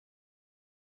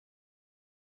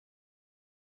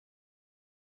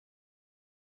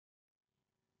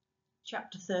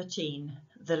Chapter 13.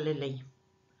 The Lily.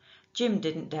 Jim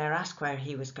didn't dare ask where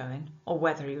he was going, or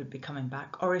whether he would be coming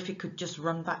back, or if he could just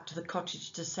run back to the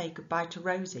cottage to say goodbye to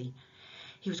Rosie.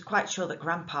 He was quite sure that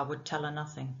Grandpa would tell her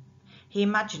nothing. He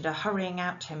imagined her hurrying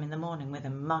out to him in the morning with a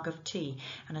mug of tea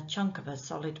and a chunk of her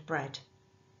solid bread.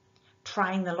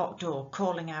 Trying the locked door,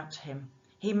 calling out to him.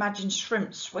 He imagined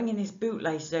Shrimp swinging his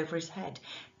bootlaces over his head,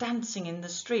 dancing in the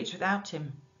streets without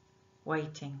him.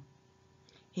 Waiting.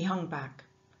 He hung back,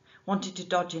 wanted to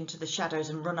dodge into the shadows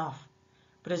and run off,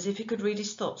 but as if he could read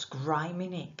his thoughts, grimy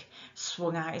Nick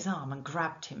swung out his arm and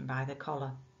grabbed him by the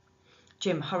collar.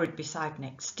 Jim hurried beside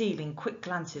Nick, stealing quick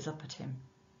glances up at him.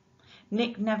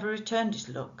 Nick never returned his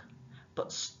look,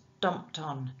 but stomped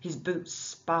on, his boots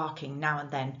sparking now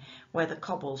and then where the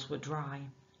cobbles were dry.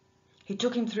 He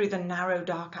took him through the narrow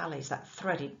dark alleys that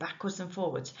threaded backwards and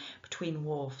forwards between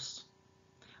wharfs.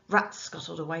 Rats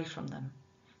scuttled away from them.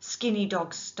 Skinny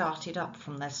dogs started up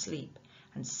from their sleep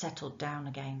and settled down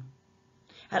again.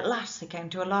 At last they came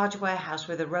to a large warehouse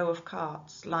with a row of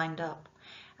carts lined up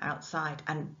outside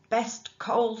and "Best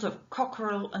Coals of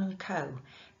Cockerell and Co."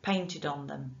 painted on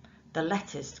them, the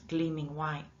letters gleaming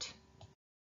white.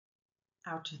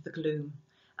 Out of the gloom,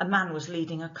 a man was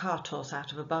leading a cart horse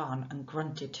out of a barn and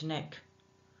grunted to Nick.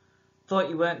 "Thought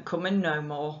you weren't coming no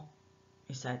more,"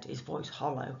 he said, his voice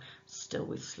hollow, still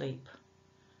with sleep.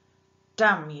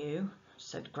 "Damn you,"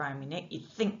 said grimy Nick, "you'd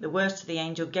think the worst of the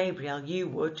angel Gabriel, you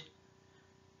would."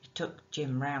 He took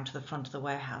Jim round to the front of the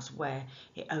warehouse where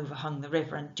it overhung the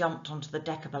river and jumped onto the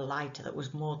deck of a lighter that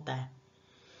was moored there.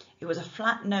 It was a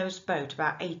flat-nosed boat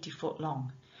about 80 foot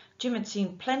long. Jim had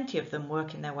seen plenty of them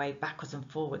working their way backwards and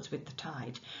forwards with the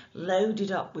tide,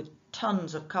 loaded up with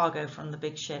tons of cargo from the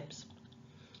big ships.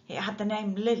 It had the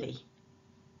name Lily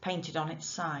painted on its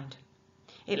side.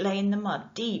 It lay in the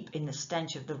mud, deep in the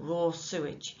stench of the raw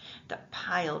sewage that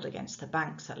piled against the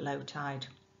banks at low tide.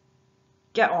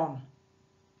 "Get on,"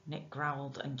 Nick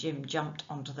growled, and Jim jumped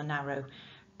onto the narrow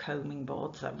combing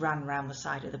boards that ran round the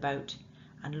side of the boat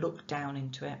and looked down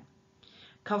into it.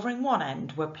 Covering one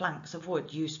end were planks of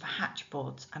wood used for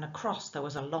hatchboards, and across there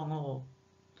was a long oar.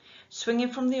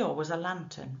 Swinging from the oar was a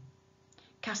lantern,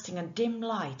 casting a dim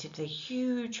light into the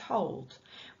huge hold,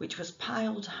 which was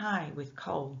piled high with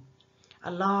coal. A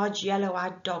large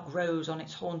yellow-eyed dog rose on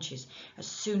its haunches as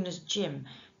soon as Jim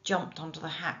jumped onto the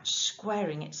hatch,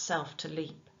 squaring itself to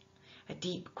leap. A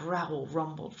deep growl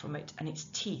rumbled from it, and its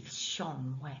teeth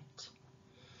shone wet.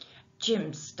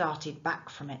 Jim started back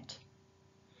from it.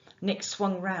 Nick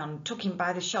swung round, took him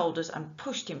by the shoulders and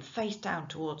pushed him face down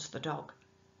towards the dog.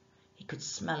 He could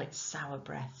smell its sour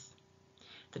breath.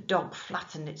 The dog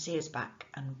flattened its ears back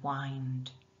and whined.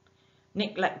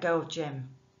 Nick let go of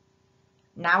Jim.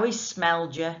 "Now he's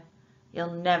smelled you,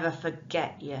 he'll never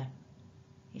forget you,"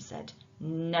 he said.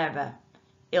 "Never.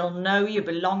 He'll know you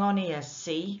belong on here,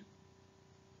 see?"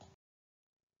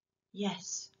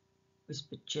 "Yes,"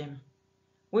 whispered Jim.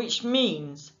 "Which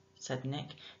means," said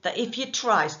Nick, "that if you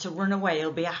tries to run away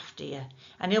he'll be after you,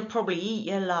 and he'll probably eat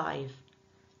you alive.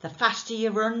 The faster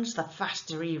you runs, the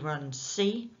faster he runs,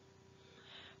 see?"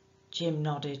 Jim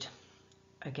nodded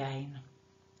again.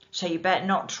 "So you better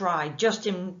not try, just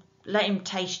let him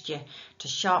taste you to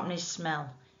sharpen his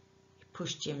smell." He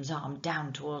pushed Jim's arm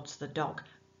down towards the dog.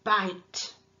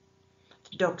 "Bite!"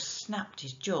 The dog snapped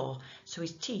his jaw so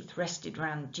his teeth rested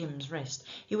round Jim's wrist.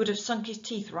 He would have sunk his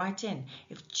teeth right in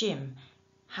if Jim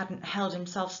hadn't held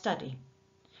himself steady,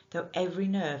 though every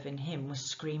nerve in him was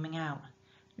screaming out.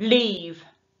 "Leave!"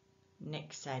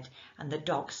 Nick said, and the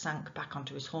dog sank back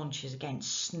onto his haunches again,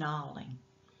 snarling.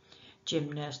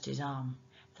 Jim nursed his arm.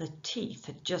 The teeth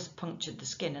had just punctured the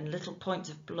skin and little points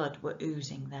of blood were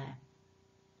oozing there.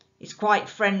 "He's quite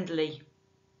friendly,"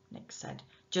 Nick said,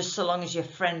 "just so long as you're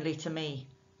friendly to me.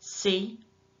 See?"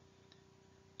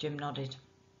 Jim nodded.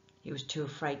 He was too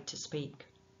afraid to speak.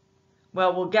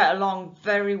 "Well, we'll get along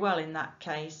very well in that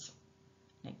case,"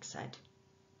 Nick said.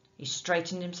 He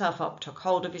straightened himself up, took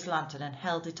hold of his lantern and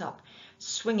held it up,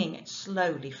 swinging it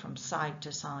slowly from side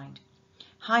to side.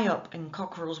 High up in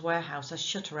Cockerell's warehouse a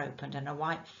shutter opened and a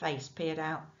white face peered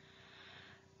out.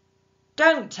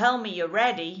 "Don't tell me you're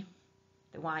ready,"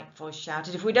 the white voice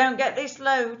shouted. "If we don't get this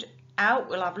load out,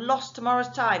 we'll have lost tomorrow's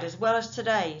tide as well as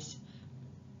today's."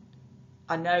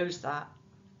 "I knows that,"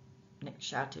 Nick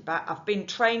shouted back. "I've been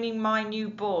training my new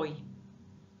boy."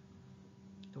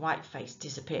 The white face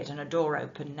disappeared and a door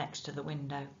opened next to the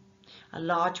window. A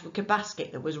large wicker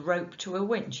basket that was roped to a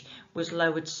winch was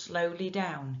lowered slowly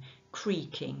down,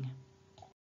 creaking.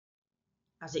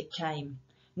 As it came,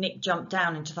 Nick jumped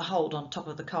down into the hold on top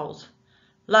of the coals.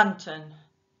 "Lantern,"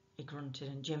 he grunted,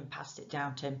 and Jim passed it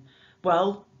down to him.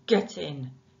 "Well, get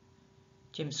in."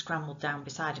 Jim scrambled down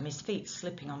beside him, his feet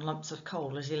slipping on lumps of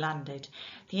coal as he landed.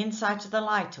 The inside of the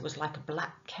lighter was like a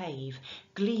black cave,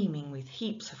 gleaming with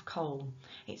heaps of coal.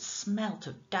 It smelt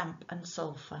of damp and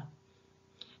sulphur.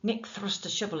 Nick thrust a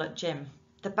shovel at Jim.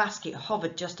 The basket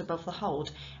hovered just above the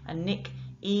hold, and Nick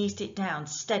eased it down,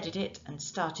 steadied it, and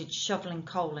started shoveling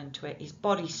coal into it, his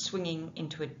body swinging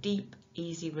into a deep,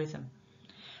 easy rhythm.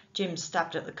 Jim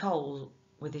stabbed at the coal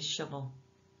with his shovel.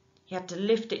 He had to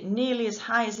lift it nearly as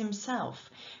high as himself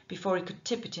before he could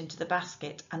tip it into the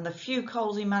basket, and the few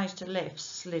coals he managed to lift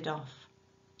slid off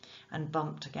and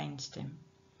bumped against him.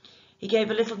 He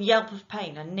gave a little yelp of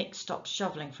pain, and Nick stopped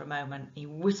shoveling for a moment. He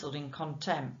whistled in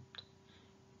contempt.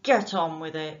 "Get on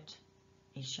with it,"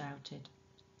 he shouted.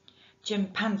 Jim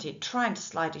panted, trying to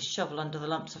slide his shovel under the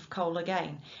lumps of coal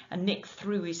again, and Nick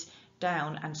threw his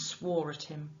down and swore at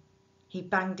him. He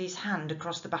banged his hand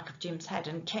across the back of Jim's head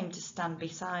and came to stand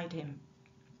beside him,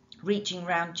 reaching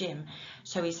round Jim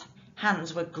so his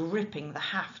hands were gripping the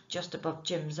haft just above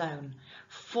Jim's own,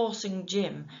 forcing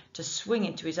Jim to swing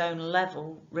into his own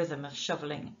level rhythm of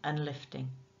shovelling and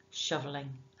lifting,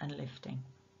 shovelling and lifting.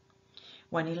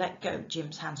 When he let go,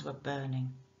 Jim's hands were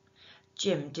burning.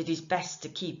 Jim did his best to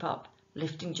keep up,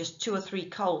 lifting just 2 or 3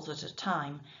 coals at a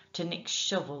time to Nick's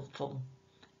shovelful,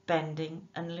 bending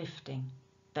and lifting,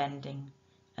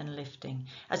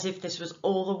 as if this was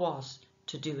all there was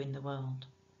to do in the world.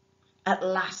 At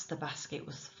last the basket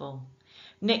was full.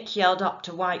 Nick yelled up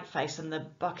to Whiteface, and the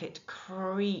bucket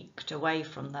creaked away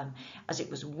from them as it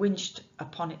was winched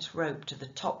upon its rope to the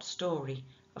top story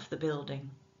of the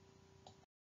building.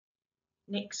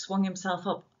 Nick swung himself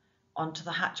up onto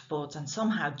the hatchboards, and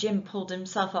somehow Jim pulled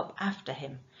himself up after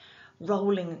him,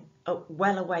 rolling up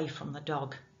well away from the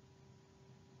dog.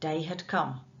 Day had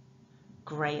come,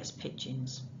 grey as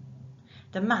pigeons.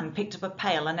 The man picked up a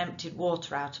pail and emptied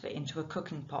water out of it into a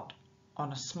cooking pot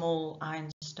on a small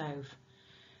iron stove.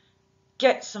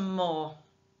 "Get some more,"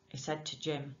 he said to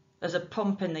Jim. "There's a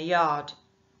pump in the yard."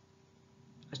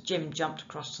 As Jim jumped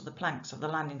across to the planks of the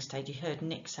landing stage, he heard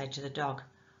Nick say to the dog,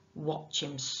 "Watch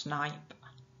him snipe."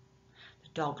 The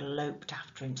dog loped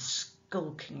after him,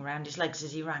 skulking round his legs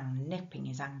as he ran, nipping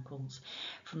his ankles.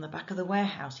 From the back of the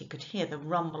warehouse he could hear the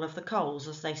rumble of the coals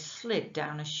as they slid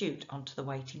down a chute onto the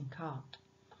waiting cart.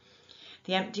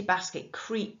 The empty basket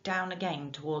creaked down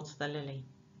again towards the Lily.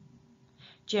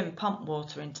 Jim pumped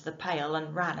water into the pail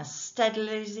and ran as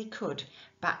steadily as he could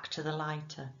back to the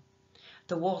lighter,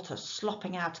 the water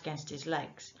slopping out against his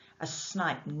legs as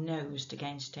Snipe nosed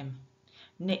against him.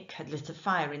 Nick had lit a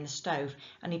fire in the stove,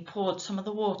 and he poured some of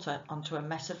the water onto a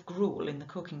mess of gruel in the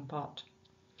cooking pot.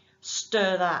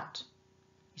 "Stir that,"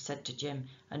 he said to Jim,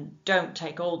 "and don't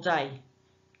take all day."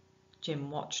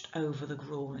 Jim watched over the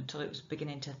gruel until it was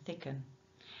beginning to thicken,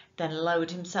 then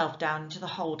lowered himself down into the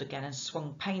hold again and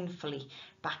swung painfully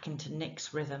back into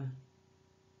Nick's rhythm.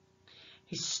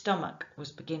 His stomach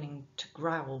was beginning to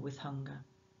growl with hunger.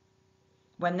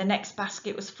 When the next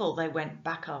basket was full, they went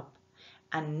back up,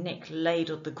 and Nick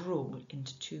ladled the gruel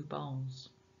into 2 bowls.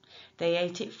 They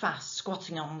ate it fast,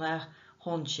 squatting on their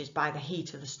haunches by the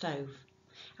heat of the stove,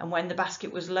 and when the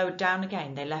basket was lowered down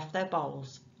again, they left their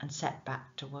bowls and set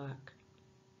back to work.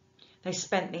 They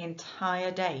spent the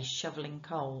entire day shovelling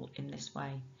coal in this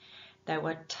way. There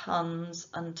were tons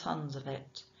and tons of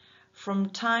it. From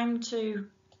time to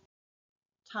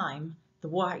time, the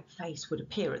white face would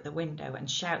appear at the window and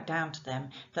shout down to them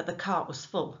that the cart was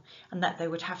full and that they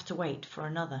would have to wait for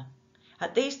another.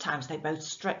 At these times they both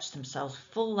stretched themselves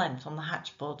full length on the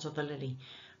hatchboards of the Lily,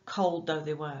 cold though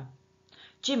they were.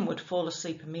 Jim would fall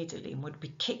asleep immediately and would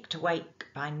be kicked awake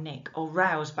by Nick or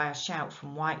roused by a shout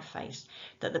from Whiteface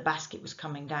that the basket was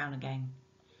coming down again.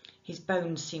 His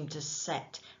bones seemed to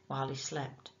set while he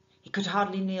slept. He could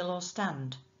hardly kneel or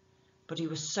stand, but he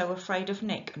was so afraid of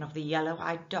Nick and of the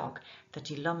yellow-eyed dog that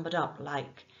he lumbered up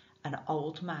like an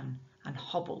old man and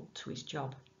hobbled to his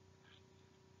job.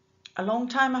 A long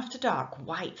time after dark,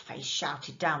 Whiteface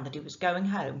shouted down that he was going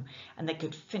home and they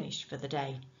could finish for the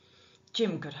day.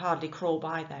 Jim could hardly crawl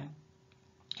by though.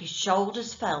 His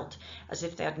shoulders felt as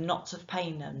if they had knots of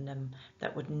pain in them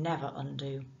that would never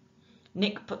undo.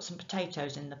 Nick put some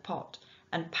potatoes in the pot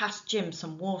and passed Jim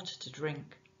some water to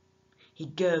drink. He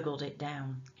gurgled it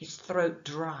down, his throat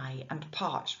dry and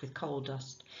parched with coal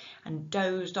dust, and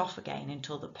dozed off again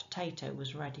until the potato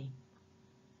was ready.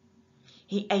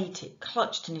 He ate it,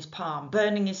 clutched in his palm,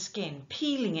 burning his skin,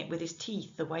 peeling it with his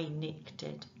teeth the way Nick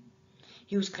did.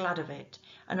 He was glad of it,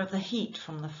 and of the heat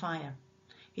from the fire.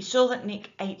 He saw that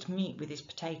Nick ate meat with his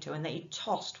potato, and that he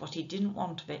tossed what he didn't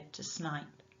want of it to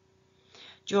Snipe.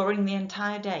 During the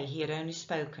entire day he had only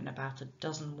spoken about a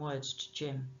dozen words to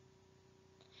Jim.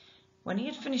 When he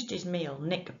had finished his meal,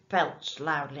 Nick belched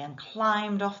loudly and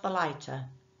climbed off the lighter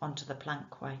onto the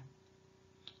plankway.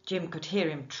 Jim could hear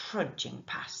him trudging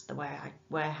past the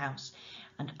warehouse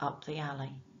and up the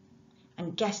alley,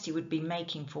 and guessed he would be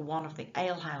making for one of the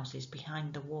alehouses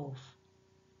behind the wharf.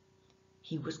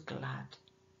 He was glad.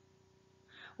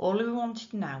 All he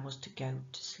wanted now was to go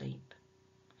to sleep.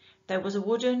 There was a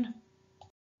wooden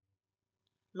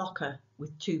locker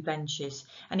with 2 benches,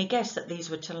 and he guessed that these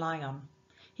were to lie on.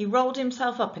 He rolled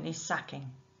himself up in his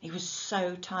sacking. He was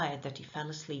so tired that he fell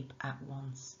asleep at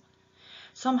once.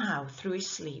 Somehow, through his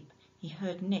sleep, he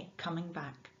heard Nick coming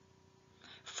back,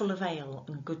 full of ale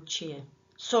and good cheer,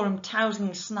 saw him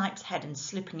tousling Snipe's head and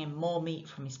slipping him more meat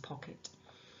from his pocket.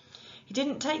 He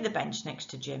didn't take the bench next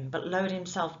to Jim, but lowered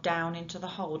himself down into the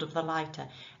hold of the lighter,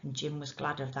 and Jim was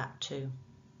glad of that too.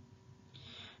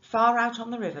 Far out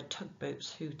on the river,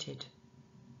 tugboats hooted.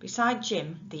 Beside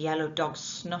Jim, the yellow dog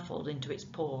snuffled into its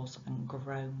paws and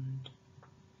groaned.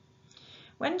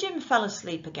 When Jim fell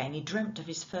asleep again, he dreamt of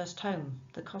his first home,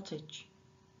 the cottage.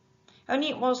 Only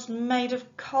it was made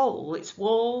of coal. Its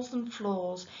walls and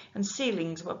floors and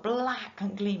ceilings were black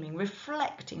and gleaming,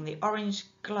 reflecting the orange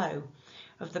glow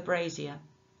of the brazier.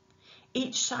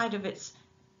 Each side of it,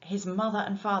 his mother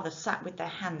and father sat with their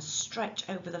hands stretched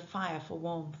over the fire for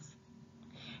warmth.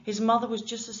 His mother was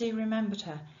just as he remembered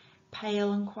her,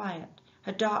 pale and quiet,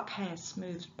 her dark hair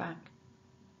smoothed back.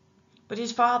 But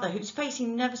his father, whose face he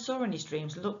never saw in his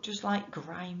dreams, looked just like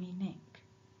grimy Nick.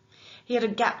 He had a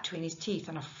gap between his teeth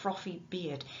and a frothy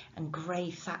beard and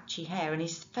grey thatchy hair, and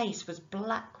his face was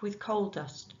black with coal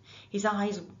dust, his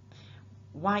eyes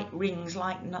white rings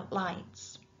like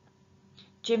lights.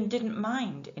 Jim didn't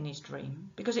mind in his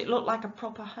dream because it looked like a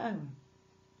proper home,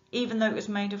 even though it was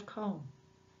made of coal.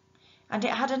 And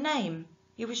it had a name,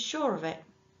 he was sure of it.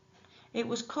 It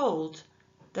was called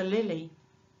the Lily.